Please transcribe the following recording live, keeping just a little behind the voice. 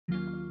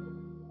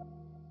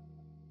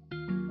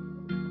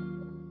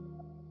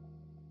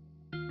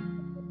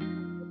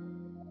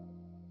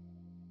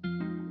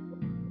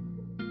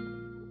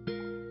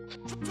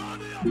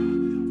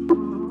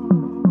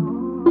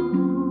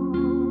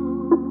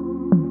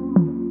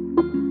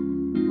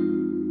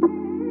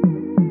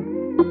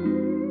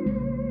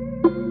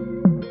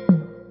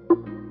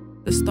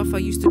The stuff I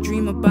used to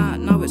dream about,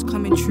 now it's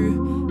coming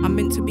true. I'm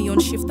meant to be on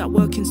shift at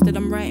work, instead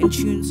I'm writing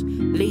tunes.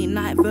 Late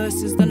night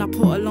verses, then I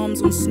put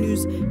alarms on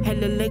snooze.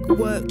 Hella leg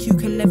work, you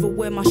can never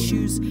wear my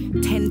shoes.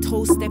 10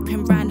 toes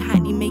stepping round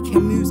Hackney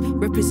making moves.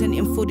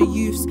 Representing for the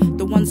youths,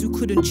 the ones who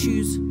couldn't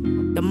choose.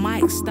 The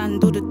mic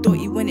stand or the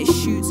dotty when it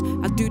shoots.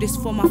 I do this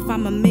for my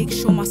fam and make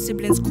sure my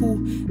siblings cool.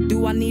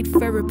 Do I need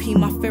therapy?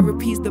 My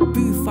therapy's the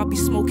booth. I be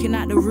smoking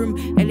out the room,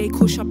 LA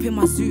Kush up in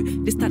my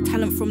zoot. This that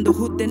talent from the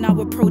hood, then now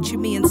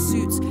approaching me in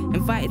suits.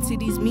 Invited to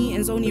these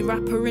meetings, only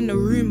rapper in the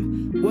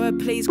room.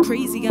 Wordplay's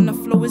crazy and the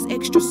flow is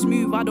extra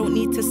smooth. I don't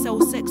need to sell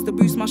sex to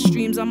boost my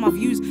streams and my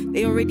views.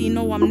 They already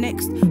know I'm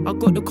next. I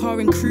got the car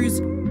and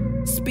cruise.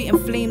 Spitting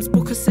flames,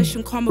 book a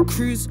session, come a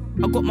cruise.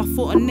 I got my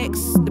foot on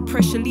next, the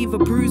pressure leave a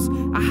bruise.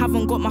 I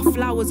haven't got my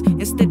flowers,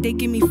 instead they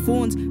give me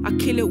thorns. I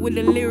kill it with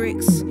the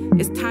lyrics,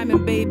 it's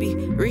timing baby.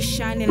 Wrist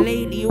shining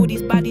lately, all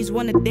these baddies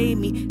wanna date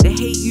me. The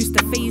hate used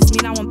to faze me,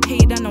 now I'm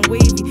paid and I'm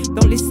wavy.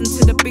 Don't listen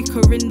to the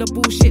bickering, the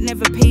bullshit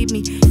never paid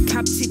me.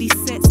 Cab to these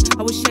sets,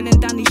 I was shelling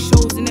down these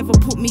shows. They never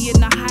put me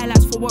in the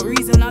highlights, for what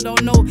reason I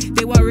don't know.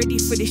 They weren't ready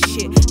for this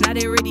shit, now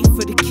they're ready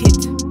for the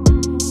kid.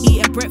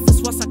 Eating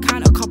breakfast whilst I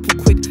count a couple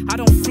quid. I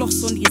don't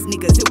floss on these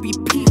niggas, it'll be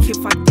peak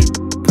if I did.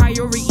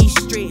 Priority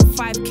straight,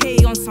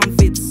 5K on some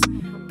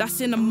vids. That's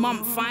in a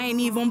month, I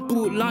ain't even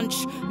bought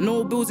lunch.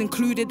 No bills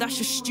included, that's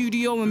just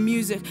studio and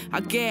music.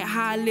 I get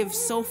how I live,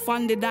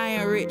 self-funded, I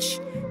ain't rich.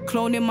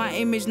 Cloning my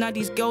image, now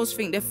these girls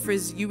think they're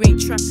frizz. You ain't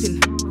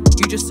trapping,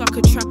 you just suck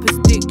a trapper's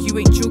dick. You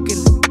ain't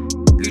jogging,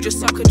 you just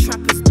suck a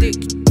trapper's dick.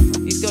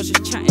 These girls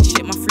just chatting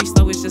shit, my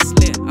freestyle is just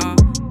lit.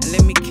 And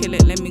let me kill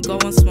it, let me go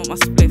and smoke my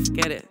spliff,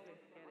 get it?